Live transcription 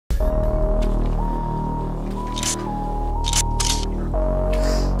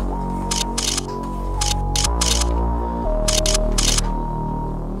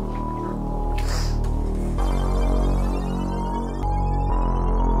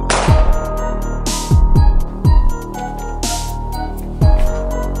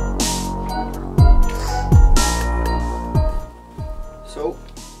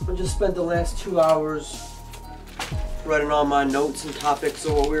spent the last 2 hours writing all my notes and topics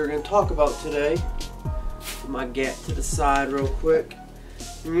of what we were going to talk about today. Put my gap to the side real quick.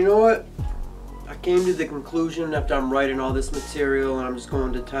 And you know what? I came to the conclusion after I'm writing all this material and I'm just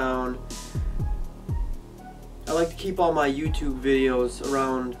going to town, I like to keep all my YouTube videos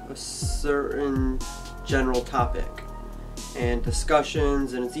around a certain general topic and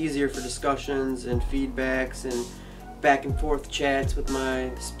discussions, and it's easier for discussions and feedbacks and back and forth chats with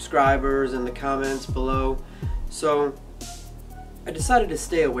my subscribers and the comments below. So I decided to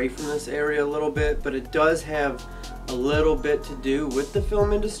stay away from this area a little bit, but it does have a little bit to do with the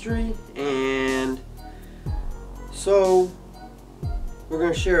film industry, and so we're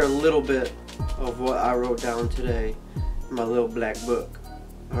going to share a little bit of what I wrote down today in my little black book.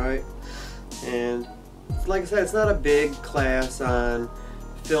 Alright? And like I said, it's not a big class on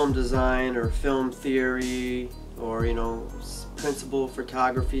film design or film theory or, you know, principal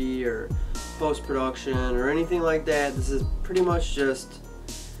photography or post-production or anything like that. This is pretty much just,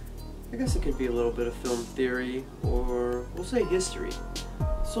 I guess it could be a little bit of film theory, or we'll say history.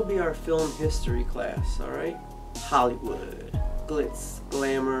 This will be our film history class, alright? Hollywood. Glitz,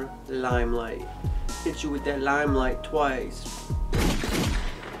 glamour, limelight. Hit you with that limelight twice.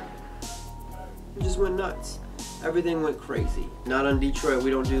 It just went nuts. Everything went crazy. Not on Detroit.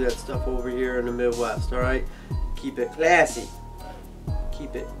 We don't do that stuff over here in the Midwest, alright? Keep it classy.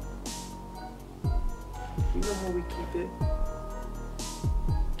 Keep it. You know how we keep it?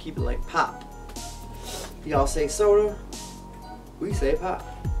 Keep it like pop. Y'all say soda, we say pop.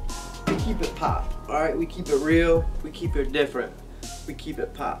 We keep it pop, alright? We keep it real, we keep it different. We keep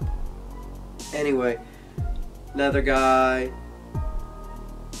it pop. Anyway, another guy.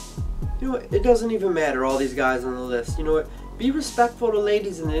 You know what, it doesn't even matter, all these guys on the list. You know what, be respectful to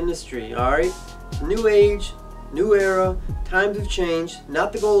ladies in the industry, alright? New age, new era, times have changed,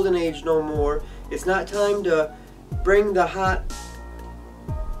 not the golden age no more. It's not time to bring the hot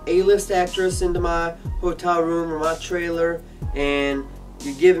A-list actress into my hotel room or my trailer and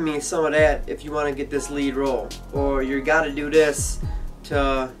you're giving me some of that if you want to get this lead role, or you got to do this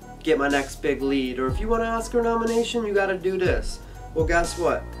to get my next big lead, or if you want an Oscar nomination you got to do this. Well, guess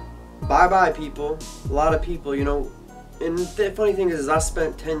what? Bye bye people. A lot of people, you know. And the funny thing is I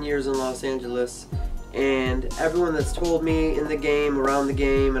spent 10 years in Los Angeles, and everyone that's told me in the game, around the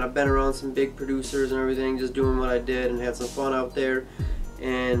game, and I've been around some big producers and everything, just doing what I did and had some fun out there,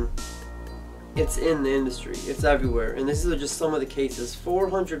 and it's in the industry, it's everywhere. And this is just some of the cases.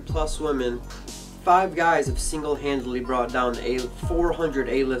 400 plus women, 5 guys have single-handedly brought down 400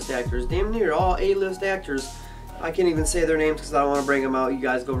 A-list actors. Damn near all A-list actors. I can't even say their names because I don't want to bring them out. You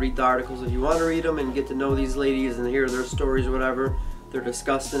guys go read the articles if you want to read them and get to know these ladies and hear their stories or whatever. They're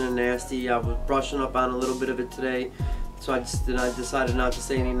disgusting and nasty. I was brushing up on a little bit of it today, so I decided not to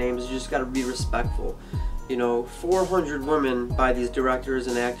say any names. You just got to be respectful. You know, 400 women by these directors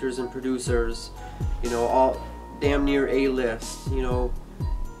and actors and producers, you know, all damn near A-list, you know,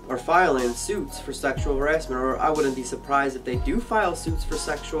 are filing suits for sexual harassment, or I wouldn't be surprised if they do file suits for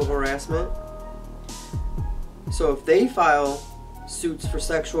sexual harassment. So if they file suits for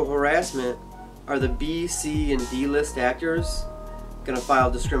sexual harassment, are the B, C, and D-list actors going to file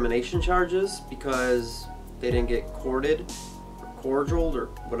discrimination charges because they didn't get courted, or cordialed, or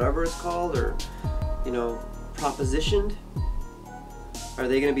whatever it's called, or, you know, propositioned? Are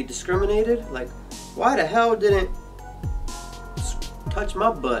they going to be discriminated? Like, why the hell didn't touch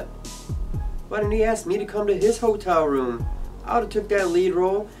my butt? Why didn't he ask me to come to his hotel room? I would have took that lead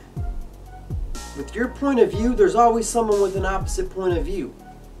role. With your point of view, there's always someone with an opposite point of view.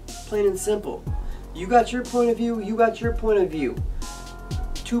 Plain and simple. You got your point of view, you got your point of view.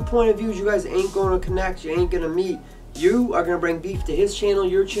 2 point of views, you guys ain't going to connect, you ain't going to meet. You are going to bring beef to his channel,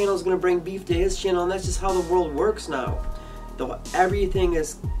 your channel is going to bring beef to his channel, and that's just how the world works now. Everything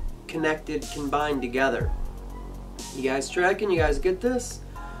is connected, combined together. You guys tracking? You guys get this?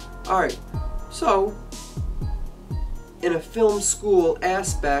 Alright, so in a film school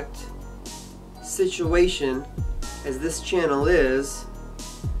aspect situation, as this channel is,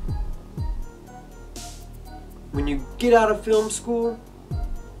 when you get out of film school,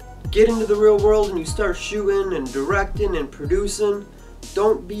 get into the real world and you start shooting and directing and producing,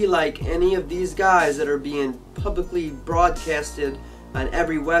 don't be like any of these guys that are being publicly broadcasted on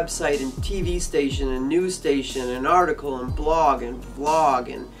every website and TV station and news station and article and blog and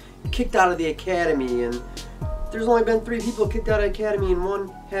vlog and kicked out of the academy. And there's only been 3 people kicked out of the academy and 1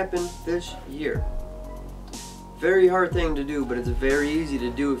 happened this year. Very hard thing to do, but it's very easy to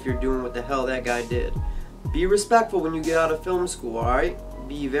do if you're doing what the hell that guy did. Be respectful when you get out of film school, alright?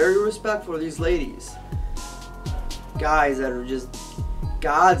 Be very respectful of these ladies. Guys that are just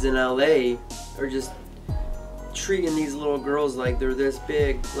gods in LA are just treating these little girls like they're this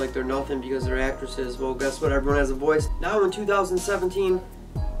big, like they're nothing because they're actresses. Well, guess what? Everyone has a voice. Now in 2017,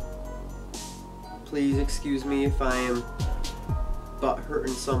 please excuse me if I am butt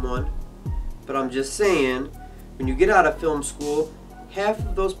hurting someone, but I'm just saying, when you get out of film school, half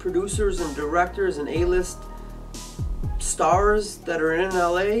of those producers and directors and A-list stars that are in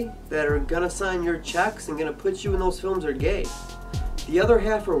LA that are gonna sign your checks and gonna put you in those films are gay. The other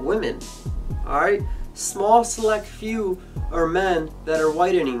half are women. Alright? Small select few are men that are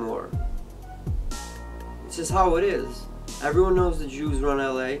white anymore. It's just how it is. Everyone knows the Jews run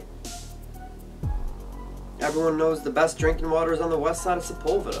LA. Everyone knows the best drinking water is on the west side of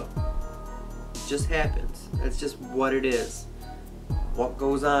Sepulveda. It just happens. That's just what it is. What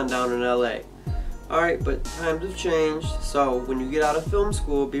goes on down in LA. Alright, but times have changed, so when you get out of film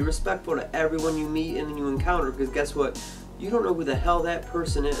school, be respectful to everyone you meet and you encounter, because guess what? You don't know who the hell that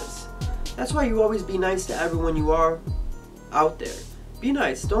person is. That's why you always be nice to everyone you are out there. Be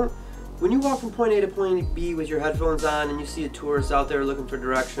nice. Don't, when you walk from point A to point B with your headphones on and you see a tourist out there looking for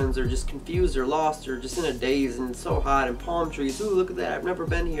directions or just confused or lost or just in a daze and it's so hot and palm trees, ooh, look at that, I've never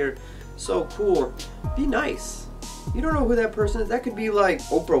been here, so cool. Be nice. You don't know who that person is. That could be like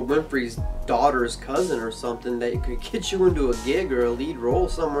Oprah Winfrey's daughter's cousin or something that could get you into a gig or a lead role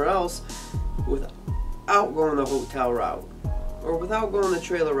somewhere else without going the hotel route or without going the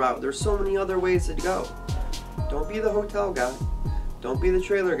trailer route. There's so many other ways to go. Don't be the hotel guy. Don't be the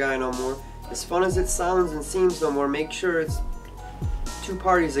trailer guy no more. As fun as it sounds and seems no more, make sure it's two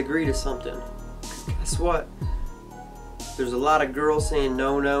parties agree to something. 'Cause guess what? There's a lot of girls saying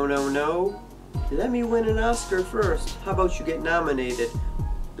no, no, no, no. Let me win an Oscar first. How about you get nominated?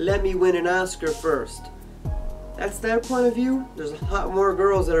 Let me win an Oscar first. That's their point of view. There's a lot more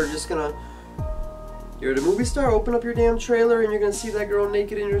girls that are just gonna, you're at a movie star, open up your damn trailer and you're gonna see that girl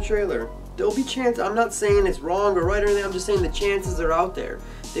naked in your trailer. There'll be chances. I'm not saying it's wrong or right or anything. I'm just saying the chances are out there.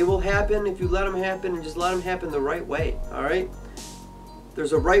 They will happen if you let them happen and just let them happen the right way. Alright?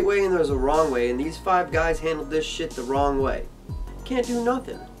 There's a right way and there's a wrong way, and these 5 guys handled this shit the wrong way. Can't do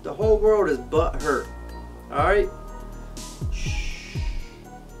nothing. The whole world is butt hurt. Alright? Shh.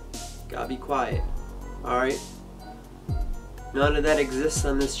 Gotta be quiet. Alright? None of that exists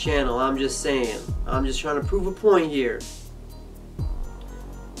on this channel. I'm just saying. I'm just trying to prove a point here.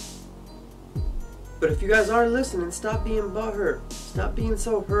 But if you guys are listening, stop being butthurt. Stop being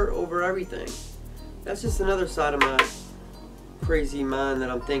so hurt over everything. That's just another side of my crazy mind that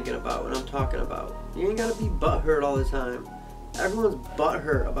I'm thinking about when I'm talking about. You ain't gotta be butthurt all the time. Everyone's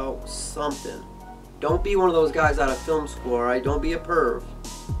butthurt about something. Don't be one of those guys out of film school, alright? Don't be a perv.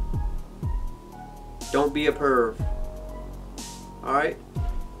 Don't be a perv. Alright?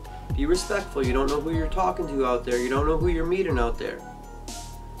 Be respectful. You don't know who you're talking to out there. You don't know who you're meeting out there.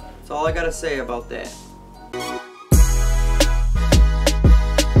 That's all I gotta say about that.